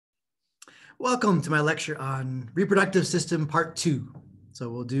Welcome to my lecture on reproductive system part 2. So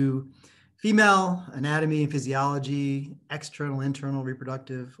we'll do female anatomy and physiology, external, internal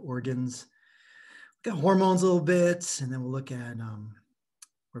reproductive organs, look at hormones a little bit, and then we'll look at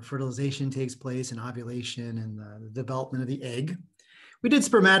where fertilization takes place and ovulation and the development of the egg. We did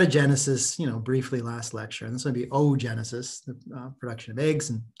spermatogenesis, briefly last lecture, and this will be oogenesis, the production of eggs,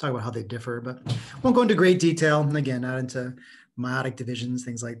 and talk about how they differ, but won't go into great detail. And again, not into meiotic divisions,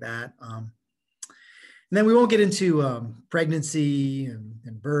 things like that. And then we won't get into pregnancy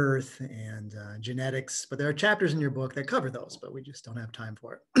and birth and genetics, but there are chapters in your book that cover those, but we just don't have time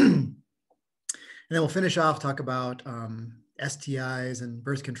for it. And then we'll finish off, talk about STIs and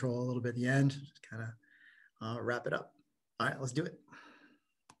birth control a little bit at the end, just kind of wrap it up. All right, let's do it.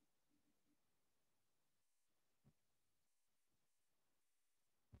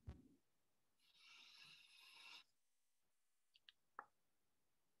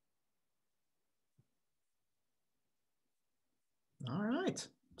 All right,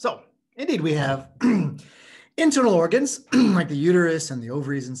 so indeed we have internal organs like the uterus and the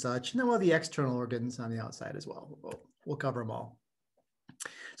ovaries and such, and then we'll have the external organs on the outside as well. We'll cover them all.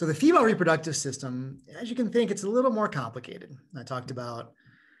 So the female reproductive system, as you can think, it's a little more complicated. I talked about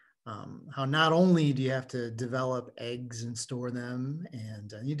how not only do you have to develop eggs and store them,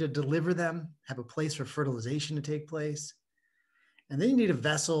 and you need to deliver them, have a place for fertilization to take place, and then you need a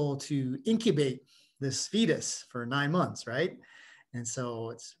vessel to incubate this fetus for 9 months, right? And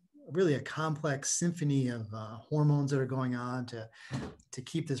so it's really a complex symphony of hormones that are going on to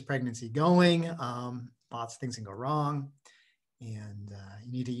keep this pregnancy going. Lots of things can go wrong. And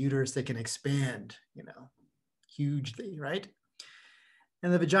you need a uterus that can expand, hugely, right?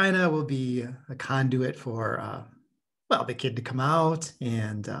 And the vagina will be a conduit for, the kid to come out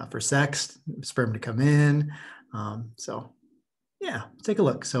and for sex, sperm to come in. So yeah, take a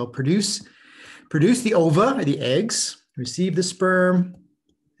look. So produce the ova, or the eggs, receive the sperm,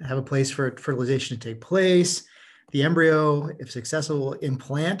 have a place for fertilization to take place. The embryo, if successful, will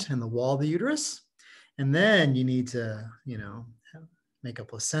implant in the wall of the uterus. And then you need to, make a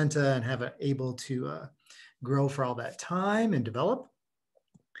placenta and have it able to grow for all that time and develop.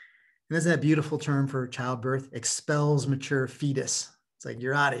 And isn't that a beautiful term for childbirth? Expels mature fetus. It's like,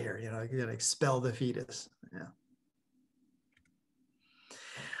 you're out of here, you got to expel the fetus. Yeah.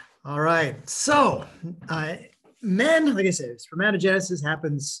 All right, so men, like I said, spermatogenesis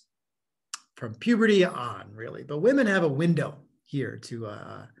happens from puberty on, really, but women have a window here to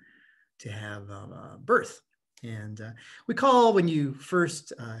have birth. And we call, when you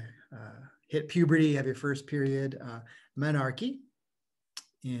first hit puberty, have your first period, menarche.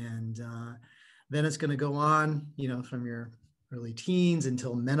 And then it's going to go on, from your early teens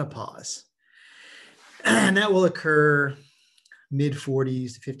until menopause. And that will occur mid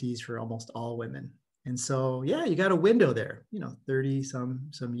 40s to 50s for almost all women. And so, yeah, you got a window there, 30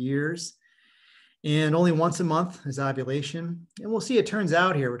 some years. And only once a month is ovulation. And we'll see, it turns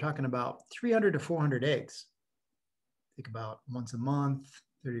out here, we're talking about 300 to 400 eggs. Think about once a month,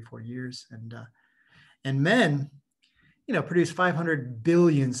 34 years. And men, produce 500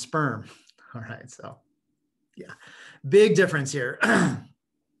 billion sperm. All right, so yeah, big difference here.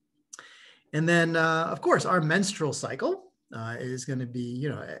 And then, of course, our menstrual cycle is going to be,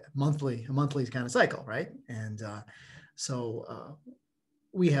 a monthly kind of cycle, right? And so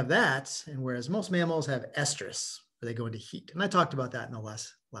we have that, and whereas most mammals have estrus, where they go into heat. And I talked about that in the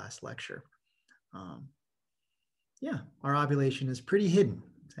last lecture. Yeah, our ovulation is pretty hidden.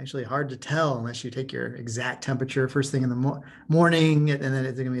 It's actually hard to tell unless you take your exact temperature first thing in the morning, and then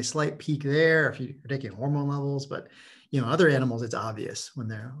it's going to be a slight peak there if you're taking hormone levels. But other animals, it's obvious when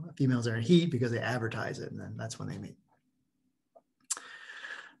females are in heat because they advertise it, and then that's when they mate.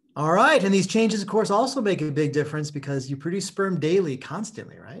 All right, and these changes, of course, also make a big difference because you produce sperm daily,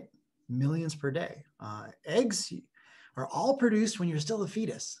 constantly, right? Millions per day. Eggs are all produced when you're still a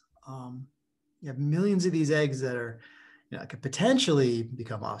fetus. You have millions of these eggs that are, could potentially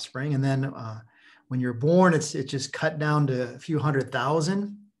become offspring. And then when you're born, it's just cut down to a few 100,000.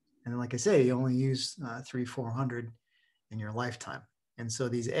 And then, like I say, you only use 300-400 in your lifetime. And so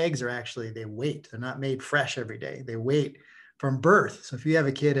these eggs are actually, they wait. They're not made fresh every day. They wait from birth. So if you have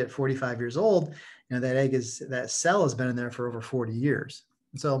a kid at 45 years old, that cell has been in there for over 40 years.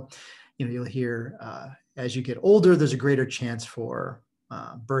 And so, you'll hear as you get older, there's a greater chance for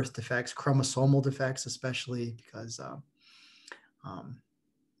birth defects, chromosomal defects, especially because,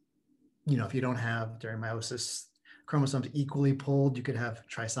 if you don't have, during meiosis, chromosomes equally pulled, you could have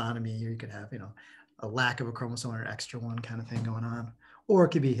trisomy, or you could have, a lack of a chromosome or an extra one kind of thing going on, or it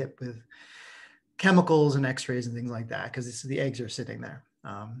could be hit with chemicals and x-rays and things like that, because the eggs are sitting there.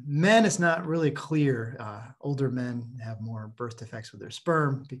 Men, it's not really clear. Older men have more birth defects with their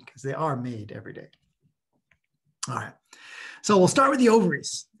sperm because they are made every day. All right. So we'll start with the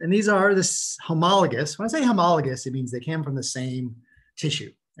ovaries. And these are this homologous. When I say homologous, it means they came from the same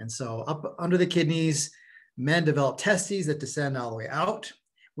tissue. And so up under the kidneys, men develop testes that descend all the way out.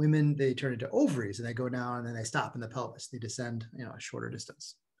 Women, they turn into ovaries and they go down and then they stop in the pelvis. They descend, a shorter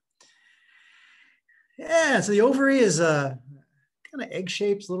distance. Yeah, so the ovary is a kind of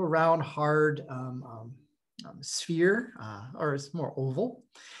egg-shaped, little round, hard sphere, or it's more oval,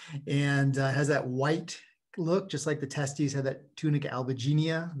 and has that white look, just like the testes have that tunica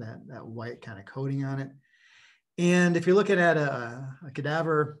albuginea, that white kind of coating on it. And if you're looking at a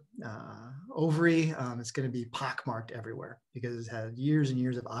cadaver ovary, it's going to be pockmarked everywhere because it's had years and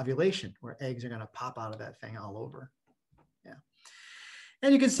years of ovulation where eggs are going to pop out of that thing all over. Yeah.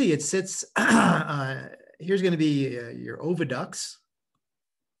 And you can see it sits, here's going to be your oviducts.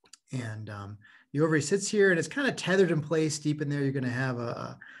 And the ovary sits here and it's kind of tethered in place deep in there. You're going to have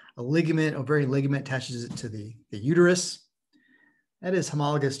a ligament, ovarian ligament attaches it to the uterus. That is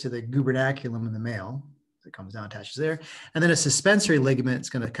homologous to the gubernaculum in the male. It comes down, attaches there. And then a suspensory ligament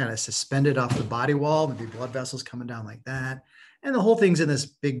is going to kind of suspend it off the body wall. There'll be blood vessels coming down like that. And the whole thing's in this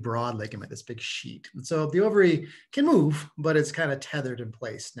big broad ligament, this big sheet. And so the ovary can move, but it's kind of tethered in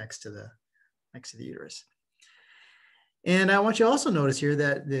place next to the uterus. And I want you to also notice here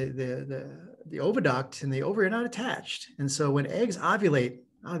that the oviduct and the ovary are not attached. And so when eggs ovulate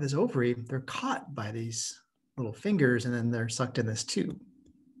out of this ovary, they're caught by these little fingers and then they're sucked in this tube.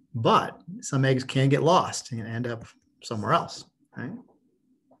 But some eggs can get lost and end up somewhere else, right?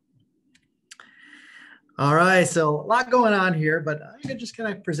 All right, so a lot going on here, but I'm going to just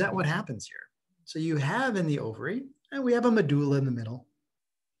kind of present what happens here. So you have in the ovary, and we have a medulla in the middle,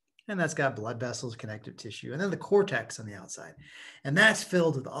 and that's got blood vessels, connective tissue, and then the cortex on the outside. And that's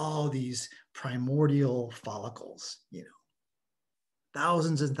filled with all these primordial follicles,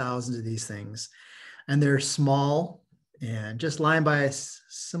 thousands and thousands of these things. And they're small and just lined by a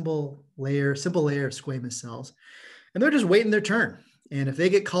simple layer of squamous cells. And they're just waiting their turn. And if they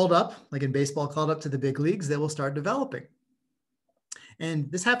get called up, like in baseball, called up to the big leagues, they will start developing. And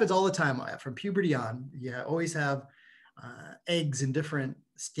this happens all the time from puberty on. You always have eggs in different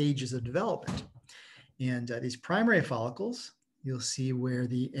stages of development. And these primary follicles, you'll see where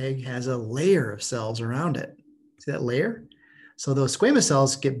the egg has a layer of cells around it. See that layer? So those squamous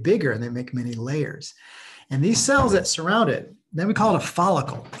cells get bigger and they make many layers. And these cells that surround it, then we call it a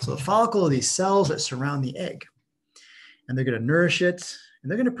follicle. So the follicle are these cells that surround the egg. And they're going to nourish it, and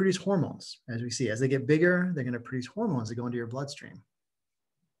they're going to produce hormones. As we see, as they get bigger, they're going to produce hormones that go into your bloodstream.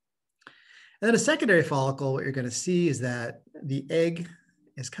 And then a secondary follicle, what you're going to see is that the egg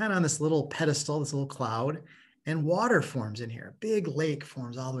is kind of on this little pedestal, this little cloud, and water forms in here. A big lake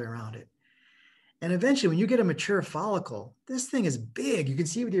forms all the way around it. And eventually, when you get a mature follicle, this thing is big. You can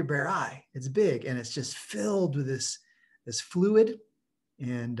see it with your bare eye. It's big, and it's just filled with this fluid.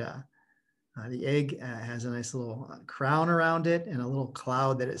 And the egg has a nice little crown around it and a little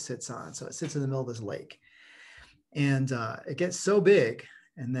cloud that it sits on. So it sits in the middle of this lake. And it gets so big,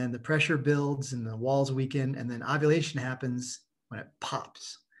 and then the pressure builds and the walls weaken, and then ovulation happens when it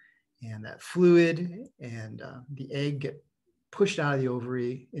pops. And that fluid and the egg get pushed out of the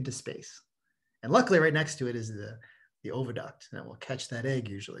ovary into space. And luckily, right next to it is the oviduct, and it will catch that egg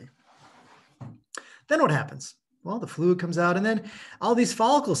usually. Then what happens? Well, the fluid comes out, and then all these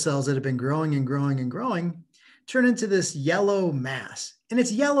follicle cells that have been growing and growing and growing turn into this yellow mass. And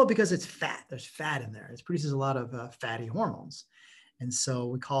it's yellow because it's fat. There's fat in there. It produces a lot of fatty hormones. And so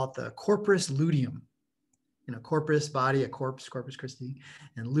we call it the corpus luteum. Corpus, body, a corpse, Corpus Christi,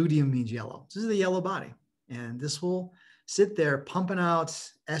 and luteum means yellow. This is the yellow body. And this will sit there pumping out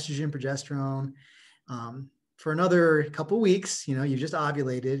estrogen, progesterone for another couple of weeks. You just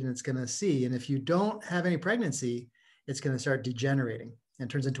ovulated, and it's going to see. And if you don't have any pregnancy, it's going to start degenerating and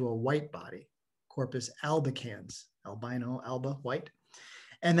turns into a white body, corpus albicans, albino, alba, white.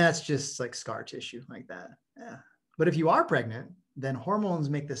 And that's just like scar tissue like that. Yeah. But if you are pregnant, then hormones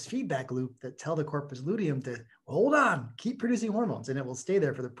make this feedback loop that tell the corpus luteum to hold on, keep producing hormones, and it will stay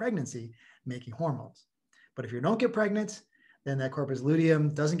there for the pregnancy making hormones. But if you don't get pregnant, then that corpus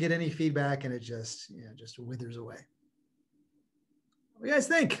luteum doesn't get any feedback, and it just withers away. What do you guys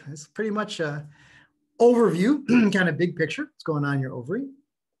think? It's pretty much an overview, kind of big picture. What's going on in your ovary?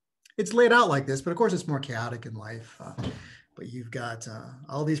 It's laid out like this, but of course it's more chaotic in life. But you've got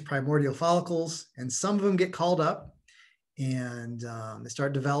all these primordial follicles, and some of them get called up, and they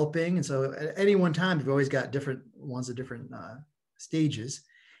start developing. And so at any one time, you've always got different ones at different stages.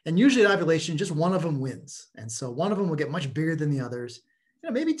 And usually at ovulation, just one of them wins. And so one of them will get much bigger than the others,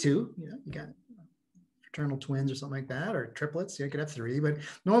 maybe two. You got fraternal twins or something like that, or triplets. You could have three, but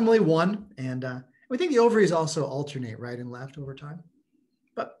normally one. And we think the ovaries also alternate right and left over time.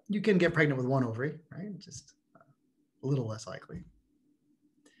 But you can get pregnant with one ovary, right? Just a little less likely.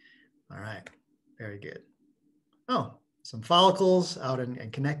 All right, very good. Oh, some follicles out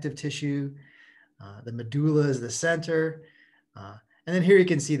in connective tissue. The medulla is the center. And then here you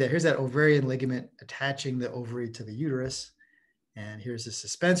can see that here's that ovarian ligament attaching the ovary to the uterus. And here's the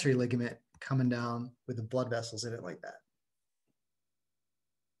suspensory ligament coming down with the blood vessels in it like that.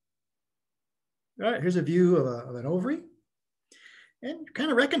 All right, here's a view of an ovary. And you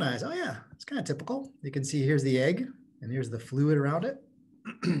kind of recognize, oh yeah, it's kind of typical. You can see here's the egg and here's the fluid around it.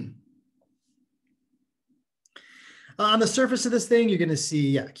 On the surface of this thing, you're going to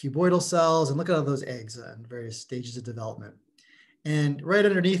see cuboidal cells, and look at all those eggs in various stages of development. And right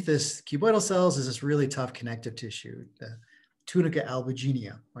underneath this cuboidal cells is this really tough connective tissue, the tunica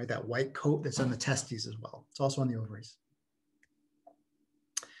albuginea, right? That white coat that's on the testes as well. It's also on the ovaries.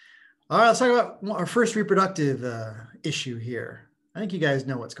 All right, let's talk about our first reproductive issue here. I think you guys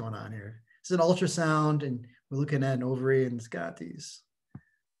know what's going on here. It's an ultrasound, and we're looking at an ovary, and it's got these,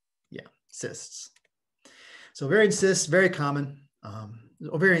 cysts. So ovarian cysts, very common.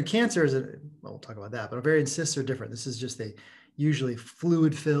 Ovarian cancer is, we'll talk about that, but ovarian cysts are different. This is just usually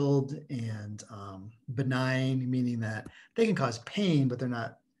fluid-filled and benign, meaning that they can cause pain, but they're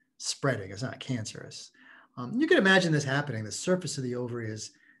not spreading. It's not cancerous. You can imagine this happening. The surface of the ovary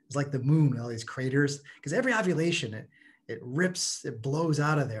is like the moon, all these craters, because every ovulation, it rips, it blows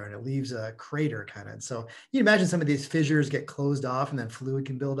out of there, and it leaves a crater kind of. So you can imagine some of these fissures get closed off, and then fluid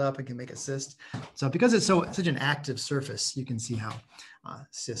can build up and can make a cyst. So because it's such an active surface, you can see how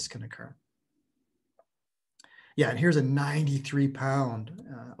cysts can occur. Yeah, and here's a 93-pound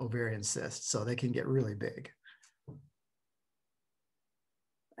ovarian cyst, so they can get really big.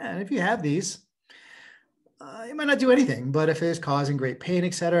 And if you have these, it might not do anything, but if it's causing great pain,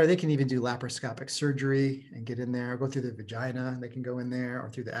 et cetera, they can even do laparoscopic surgery and get in there, go through the vagina, they can go in there,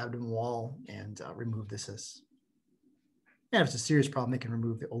 or through the abdomen wall and remove the cysts. And if it's a serious problem, they can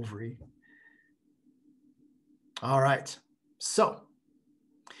remove the ovary. All right, so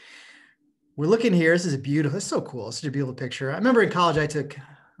we're looking here. This is beautiful. It's so cool. It's such a beautiful picture. I remember in college I took,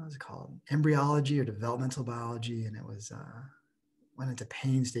 what was it called? Embryology or developmental biology, and it was went into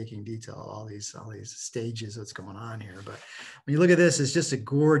painstaking detail, all these stages, what's going on here. But when you look at this, it's just a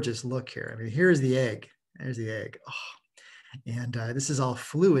gorgeous look here. I mean, here's the egg. There's the egg. Oh. And this is all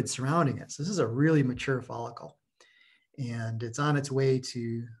fluid surrounding it. So this is a really mature follicle. And it's on its way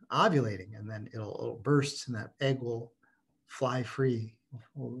to ovulating, and then it'll burst, and that egg will fly free,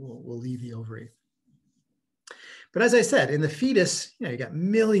 will leave the ovary. But as I said, in the fetus, you got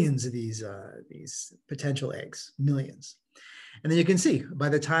millions of these potential eggs, millions. And then you can see by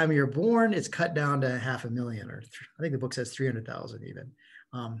the time you're born, it's cut down to 500,000, or I think the book says 300,000 even.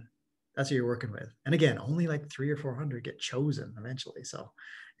 That's what you're working with. And again, only like 300 or 400 get chosen eventually. So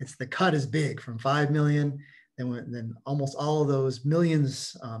the cut is big, from 5 million. Then almost all of those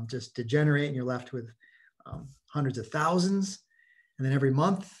millions just degenerate, and you're left with hundreds of thousands. And then every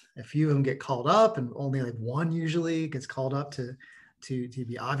month, a few of them get called up, and only like one usually gets called up to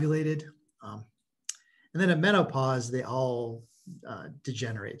be ovulated. And then at menopause, they all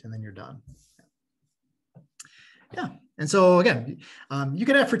degenerate, and then you're done. Yeah. And so again, you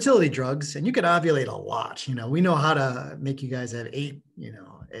can have fertility drugs, and you can ovulate a lot. We know how to make you guys have 8,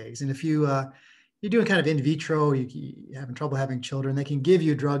 eggs. And if you're doing kind of in vitro, you're having trouble having children, they can give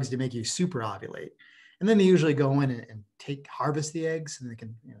you drugs to make you super ovulate. And then they usually go in and harvest the eggs, and they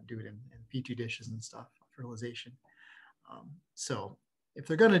can do it in Petri dishes and stuff, fertilization. So if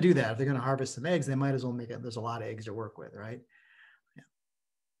they're going to do that, if they're going to harvest some eggs, they might as well make it. There's a lot of eggs to work with, right?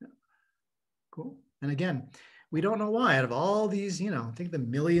 Yeah. Cool. And again, we don't know why, out of all these, think the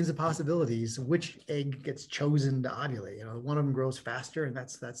millions of possibilities, which egg gets chosen to ovulate. One of them grows faster, and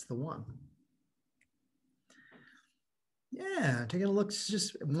that's the one. Yeah, taking a look,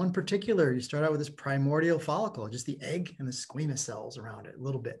 just one particular, you start out with this primordial follicle, just the egg and the squamous cells around it a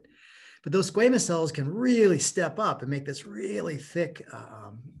little bit. But those squamous cells can really step up and make this really thick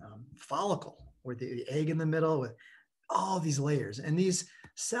follicle with the egg in the middle with all these layers. And these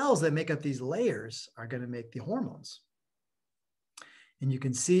cells that make up these layers are going to make the hormones. And you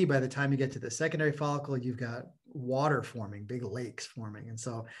can see by the time you get to the secondary follicle, you've got water forming, big lakes forming. And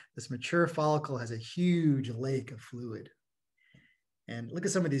so this mature follicle has a huge lake of fluid. And look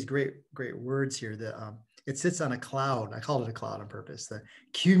at some of these great words here. It sits on a cloud. I called it a cloud on purpose. The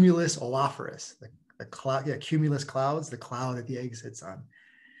cumulus olophoros, the cloud, cumulus clouds, the cloud that the egg sits on.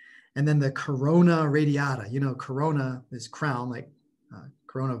 And then the corona radiata. Corona is crown, like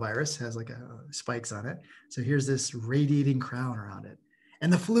coronavirus has like spikes on it. So here's this radiating crown around it.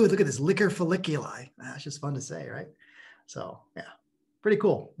 And the fluid, look at this liquor folliculi. That's just fun to say, right? So yeah, pretty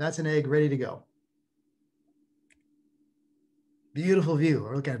cool. That's an egg ready to go. Beautiful view.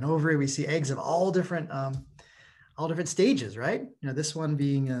 We're looking at an ovary. We see eggs of all different stages, right? You know, this one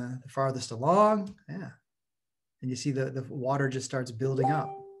being the farthest along. Yeah. And you see the water just starts building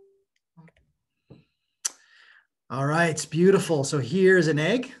up. All right, it's beautiful. So here's an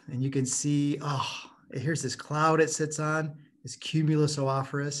egg, and you can see, here's this cloud it sits on, this cumulus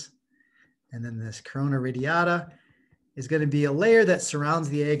oophorus, and then this corona radiata is going to be a layer that surrounds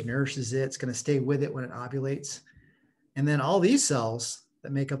the egg, nourishes it. It's going to stay with it when it ovulates. And then all these cells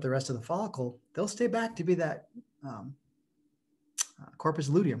that make up the rest of the follicle, they'll stay back to be that corpus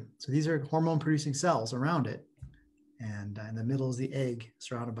luteum. So these are hormone-producing cells around it. And in the middle is the egg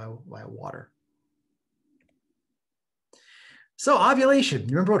surrounded by water. So ovulation,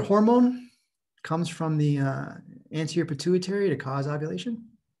 you remember what hormone comes from the anterior pituitary to cause ovulation?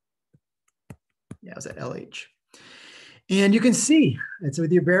 Yeah, it was at LH. And you can see, it's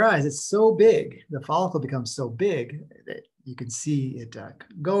with your bare eyes, it's so big, the follicle becomes so big that you can see it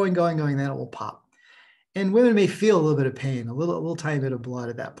going, then it will pop. And women may feel a little bit of pain, a little tiny bit of blood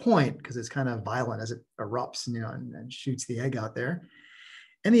at that point, because it's kind of violent as it erupts, and shoots the egg out there.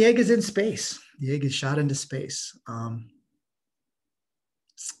 And the egg is in space. The egg is shot into space.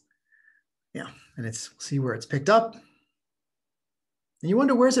 Yeah, and see where it's picked up. And you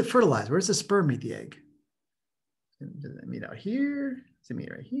wonder, where's it fertilized? Where's the sperm meet the egg? Does it meet out here? Does it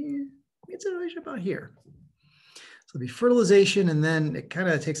meet right here? It's about here. So it'll be fertilization, and then it kind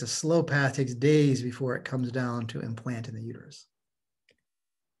of takes a slow path, takes days before it comes down to implant in the uterus.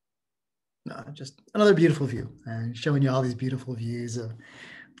 No, just another beautiful view. I'm showing you all these beautiful views of,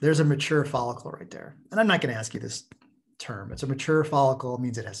 there's a mature follicle right there. And I'm not going to ask you this term. It's a mature follicle. It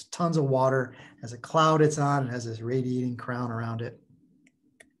means it has tons of water, has a cloud it's on, it has this radiating crown around it.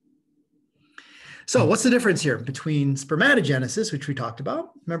 So what's the difference here between spermatogenesis, which we talked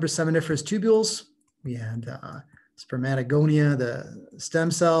about? Remember seminiferous tubules? We had spermatogonia, the stem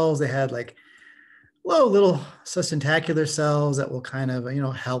cells. They had like little sustentacular cells that will kind of,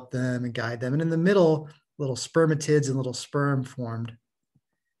 help them and guide them. And in the middle, little spermatids and little sperm formed.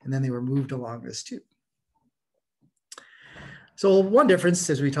 And then they were moved along this tube. So one difference,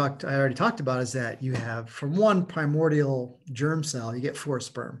 as I already talked about, is that you have, from one primordial germ cell, you get 4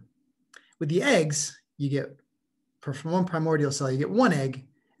 sperm. With the eggs, you get, from one primordial cell, you get 1 egg, and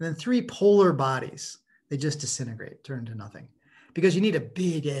then 3 polar bodies. They just disintegrate, turn into nothing. Because you need a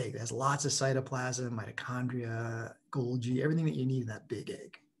big egg that has lots of cytoplasm, mitochondria, Golgi, everything that you need in that big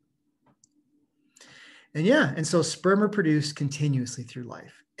egg. And so sperm are produced continuously through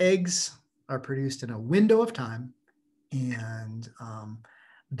life. Eggs are produced in a window of time, and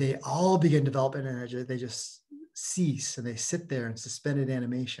they all begin development and they just cease, and they sit there in suspended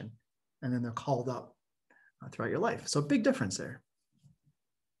animation, and then they're called up throughout your life. So big difference there.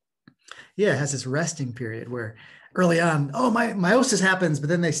 Yeah, it has this resting period where early on, meiosis happens, but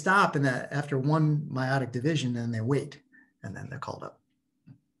then they stop, and that after one meiotic division, then they wait, and then they're called up.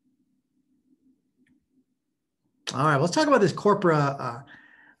 All right, let's talk about this corpora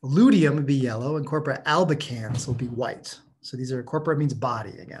luteum would be yellow, and corpora albicans will be white. So these are, corpora means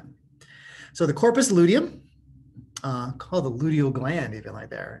body again. So the corpus luteum, called the luteal gland, even like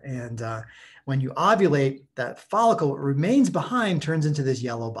there. And when you ovulate, that follicle, what remains behind turns into this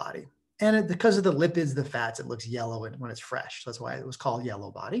yellow body. And because of the lipids, the fats, it looks yellow when it's fresh. So that's why it was called yellow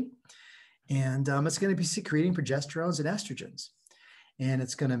body. And it's going to be secreting progesterones and estrogens. And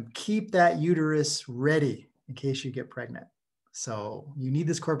it's going to keep that uterus ready in case you get pregnant. So you need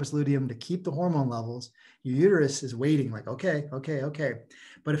this corpus luteum to keep the hormone levels. Your uterus is waiting like, okay.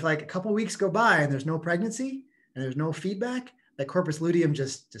 But if like a couple of weeks go by and there's no pregnancy and there's no feedback, that corpus luteum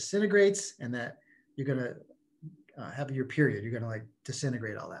just disintegrates, and that you're going to have your period. You're going to like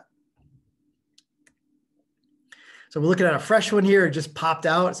disintegrate all that. So we're looking at a fresh one here. It just popped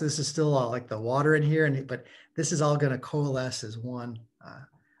out. So this is still like the water in here, but this is all going to coalesce as one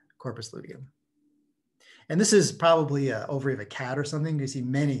corpus luteum. And this is probably an ovary of a cat or something. You see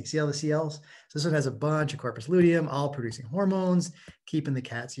many, see all the CLs? So this one has a bunch of corpus luteum, all producing hormones, keeping the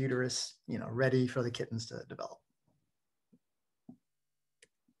cat's uterus, ready for the kittens to develop.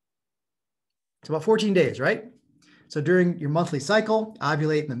 It's about 14 days, right? So during your monthly cycle,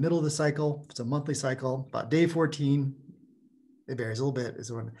 ovulate in the middle of the cycle. It's a monthly cycle. About day 14, it varies a little bit,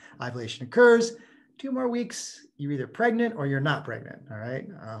 is when ovulation occurs. 2 more weeks, you're either pregnant or you're not pregnant, all right?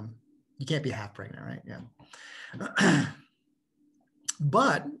 You can't be half pregnant, right? Yeah.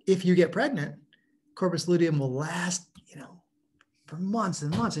 But if you get pregnant, corpus luteum will last, for months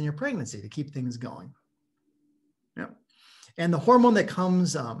and months in your pregnancy to keep things going. Yeah. And the hormone that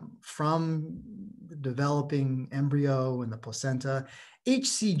comes from the developing embryo and the placenta,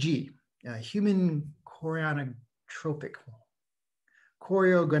 HCG, human choriogonadotropic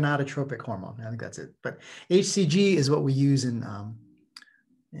hormone. I think that's it. But HCG is what we use in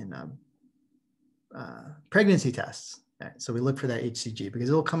pregnancy tests. Right? So we look for that HCG because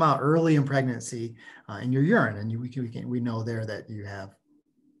it will come out early in pregnancy in your urine, and we know there that you have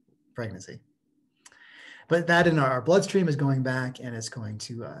pregnancy. But that in our bloodstream is going back, and it's going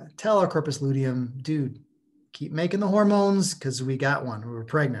to tell our corpus luteum, dude, keep making the hormones because we got one. We were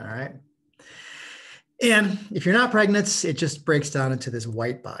pregnant, all right? And if you're not pregnant, it just breaks down into this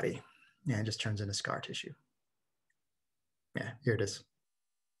white body and it just turns into scar tissue. Yeah, here it is.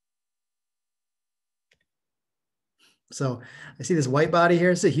 So I see this white body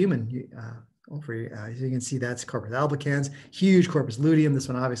here. It's a human ovary. So you can see that's corpus albicans, huge corpus luteum. This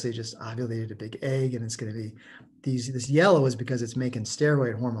one obviously just ovulated a big egg, and it's going to be this yellow is because it's making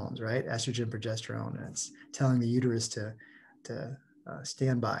steroid hormones, right? Estrogen, progesterone, and it's telling the uterus to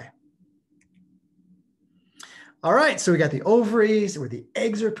stand by. All right, so we got the ovaries where the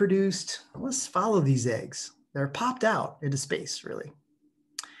eggs are produced. Let's follow these eggs. They're popped out into space, really.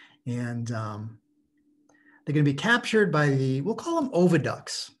 And they're going to be captured by we'll call them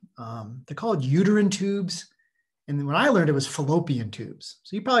oviducts. They're called uterine tubes. And when I learned it was fallopian tubes.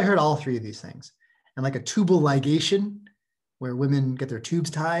 So you probably heard all three of these things. And like a tubal ligation, where women get their tubes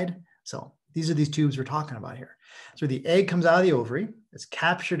tied. So these are these tubes we're talking about here. So the egg comes out of the ovary, it's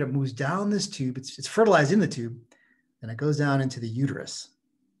captured, it moves down this tube, it's fertilized in the tube, and it goes down into the uterus.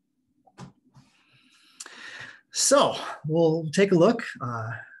 So we'll take a look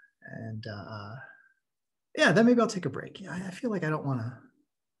yeah, then maybe I'll take a break. Yeah, I feel like I don't want to.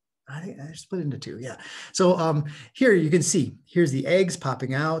 I think I split into two. Yeah. So here you can see, here's the eggs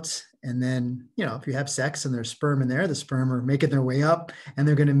popping out. And then, if you have sex and there's sperm in there, the sperm are making their way up and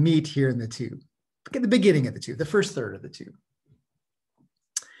they're going to meet here in the tube. At the beginning of the tube, the first third of the tube.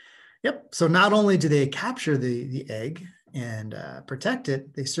 Yep. So not only do they capture the egg and protect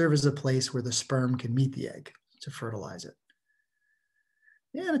it, they serve as a place where the sperm can meet the egg to fertilize it.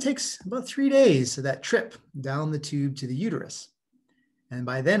 Yeah, and it takes about 3 days of that trip down the tube to the uterus. And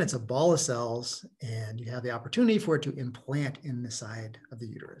by then it's a ball of cells and you have the opportunity for it to implant in the side of the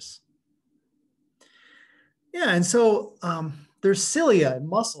uterus. Yeah, and so there's cilia and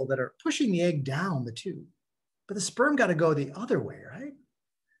muscle that are pushing the egg down the tube, but the sperm got to go the other way, right?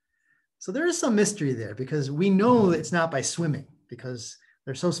 So there is some mystery there because we know it's not by swimming because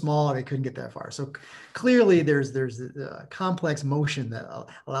they're so small they couldn't get that far. So clearly there's a complex motion that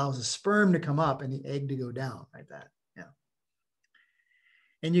allows the sperm to come up and the egg to go down like that. Yeah.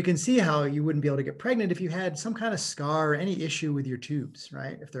 And you can see how you wouldn't be able to get pregnant if you had some kind of scar or any issue with your tubes,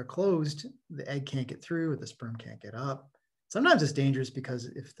 right? If they're closed, the egg can't get through or the sperm can't get up. Sometimes it's dangerous because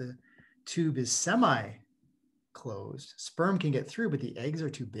if the tube is semi-closed, sperm can get through, but the eggs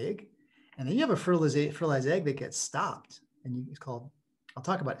are too big. And then you have a fertilized egg that gets stopped. And it's called, I'll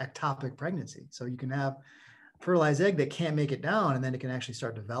talk about ectopic pregnancy. So you can have a fertilized egg that can't make it down, and then it can actually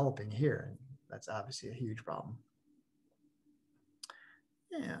start developing here. And that's obviously a huge problem.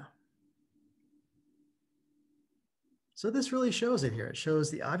 Yeah. So this really shows it here. It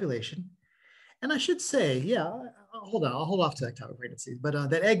shows the ovulation. And I should say, yeah, I'll hold off to ectopic pregnancy, but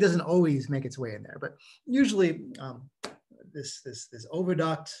that egg doesn't always make its way in there. But usually this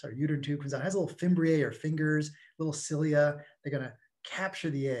oviduct or uterine tube comes out, it has little fimbriae or fingers, little cilia. They're going to capture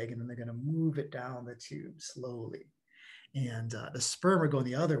the egg and then they're going to move it down the tube slowly. And the sperm are going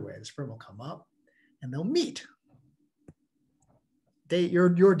the other way. The sperm will come up and they'll meet.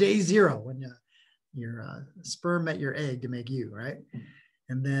 Your day zero when your sperm met your egg to make you, right?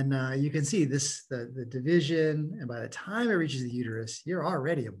 And then you can see the division, and by the time it reaches the uterus, you're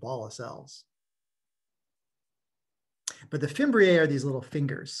already a ball of cells. But the fimbriae are these little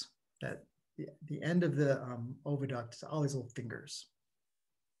fingers that the end of the oviduct is all these little fingers.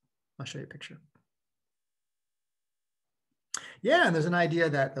 I'll show you a picture. Yeah, and there's an idea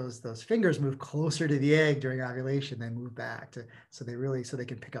that those fingers move closer to the egg during ovulation, then move back so they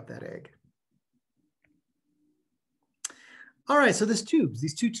can pick up that egg. All right, so these two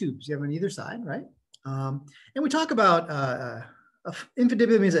tubes you have on either side, right? And we talk about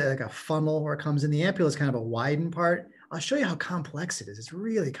infundibulum means like a funnel where it comes in. The ampulla is kind of a widened part. I'll show you how complex it is. It's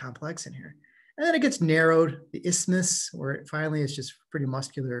really complex in here. And then it gets narrowed, the isthmus, where it finally is just pretty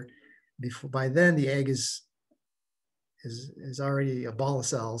muscular. By then, the egg is already a ball of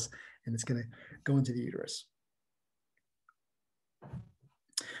cells, and it's going to go into the uterus.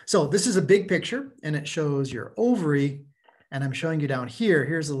 So this is a big picture, and it shows your ovary And I'm showing you down here,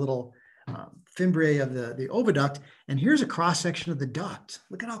 here's a little fimbriae of the oviduct, and here's a cross-section of the duct.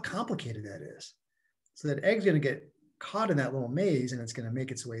 Look at how complicated that is. So that egg's going to get caught in that little maze, and it's going to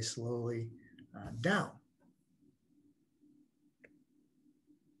make its way slowly down.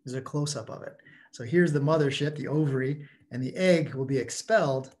 There's a close-up of it. So here's the mothership, the ovary, and the egg will be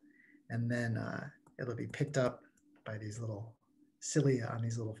expelled, and then it'll be picked up by these little cilia on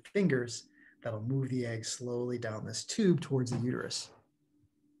these little fingers that'll move the egg slowly down this tube towards the uterus.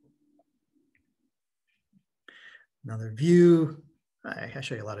 Another view. I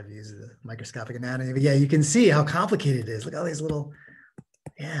show you a lot of views of the microscopic anatomy, but yeah, you can see how complicated it is. Look at all these little,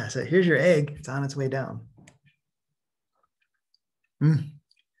 yeah, so here's your egg. It's on its way down.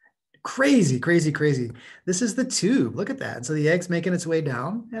 Crazy, crazy, crazy. This is the tube. Look at that. And so the egg's making its way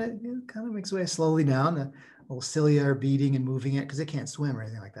down, and it kind of makes its way slowly down. The little cilia are beating and moving it because it can't swim or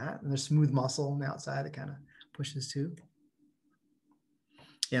anything like that. And there's smooth muscle on the outside that kind of pushes too.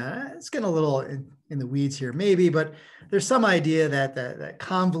 Yeah, it's getting a little in the weeds here, maybe, but there's some idea that that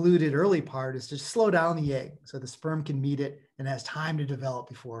convoluted early part is to slow down the egg so the sperm can meet it and has time to develop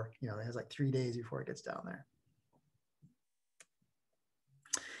before, it has like 3 days before it gets down there.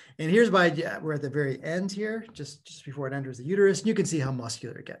 And here's we're at the very end here, just before it enters the uterus. And you can see how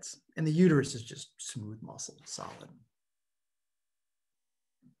muscular it gets. And the uterus is just smooth muscle, solid.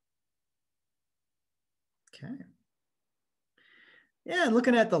 Okay. Yeah, and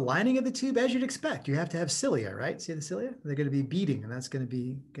looking at the lining of the tube, as you'd expect, you have to have cilia, right? See the cilia? They're going to be beating, and that's going to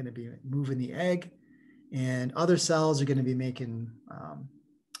be moving the egg. And other cells are going to be making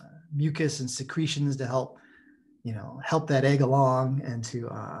mucus and secretions to help that egg along, and to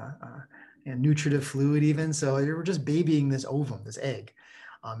and nutritive fluid even. So we're just babying this ovum, this egg.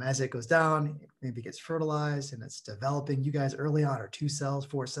 As it goes down, it maybe gets fertilized and it's developing. You guys early on are 2 cells,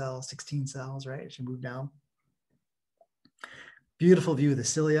 4 cells, 16 cells, right? As you move down. Beautiful view of the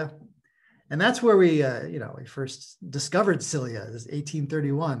cilia. And that's where we first discovered cilia. This is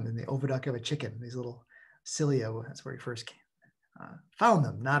 1831 in the oviduct of a chicken, these little cilia. That's where we first found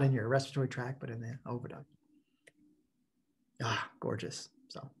them, not in your respiratory tract, but in the oviduct. Ah, gorgeous.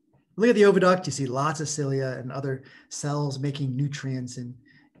 So look at the oviduct. You see lots of cilia and other cells making nutrients and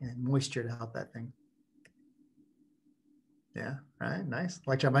moisture to help that thing. Yeah, right. Nice.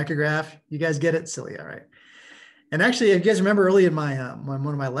 Electron micrograph. You guys get it? Cilia, right? And actually, if you guys remember early in my one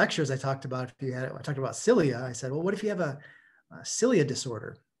of my lectures, I talked about cilia. I said, well, what if you have a cilia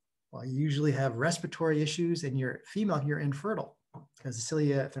disorder? Well, you usually have respiratory issues, and you're female, you're infertile, because the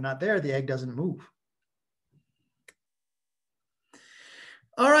cilia, if they're not there, the egg doesn't move.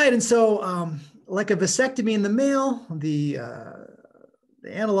 All right, and so like a vasectomy in the male, the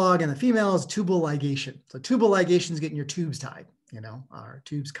analog in the female is tubal ligation. So tubal ligation is getting your tubes tied, or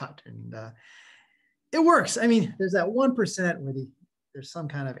tubes cut, and it works. I mean, there's that 1% where there's some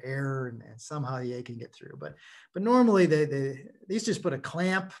kind of error and somehow the egg can get through. But normally they used to just put a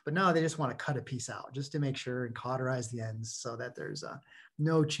clamp, but now they just want to cut a piece out just to make sure and cauterize the ends so that there's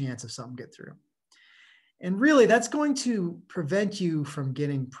no chance of something get through. And really, that's going to prevent you from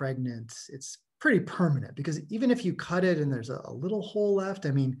getting pregnant. It's pretty permanent, because even if you cut it and there's a little hole left,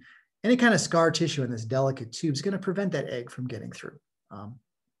 I mean, any kind of scar tissue in this delicate tube is going to prevent that egg from getting through.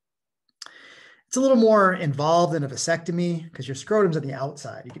 It's a little more involved than a vasectomy because your scrotum's on the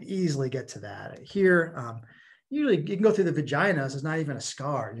outside. You can easily get to that. Here, usually you can go through the vagina, so it's not even a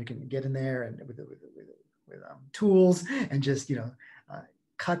scar. You can get in there and with tools and just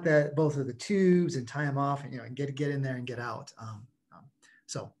cut both of the tubes and tie them off, and get in there and get out.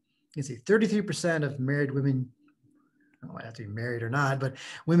 So you can see 33% of married women, I don't know, I have to be married or not, but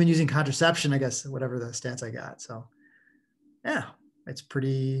women using contraception, I guess, whatever the stats I got. So yeah, it's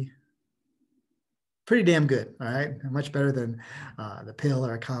pretty damn good. All right, much better than the pill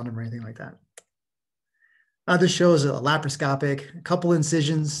or a condom or anything like that. This shows a laparoscopic, a couple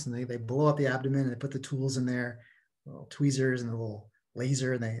incisions, and they blow up the abdomen and they put the tools in there, little tweezers and a little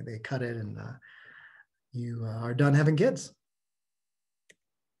laser, and they cut it, and you are done having kids.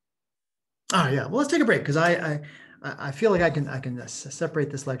 Oh yeah, well, let's take a break, because I feel like I can separate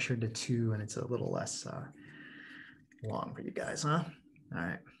this lecture into 2, and it's a little less long for you guys, huh?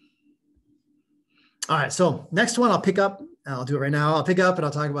 All right, so next one I'll pick up. I'll do it right now. I'll pick up and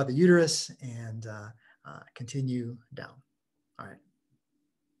I'll talk about the uterus and continue down. All right.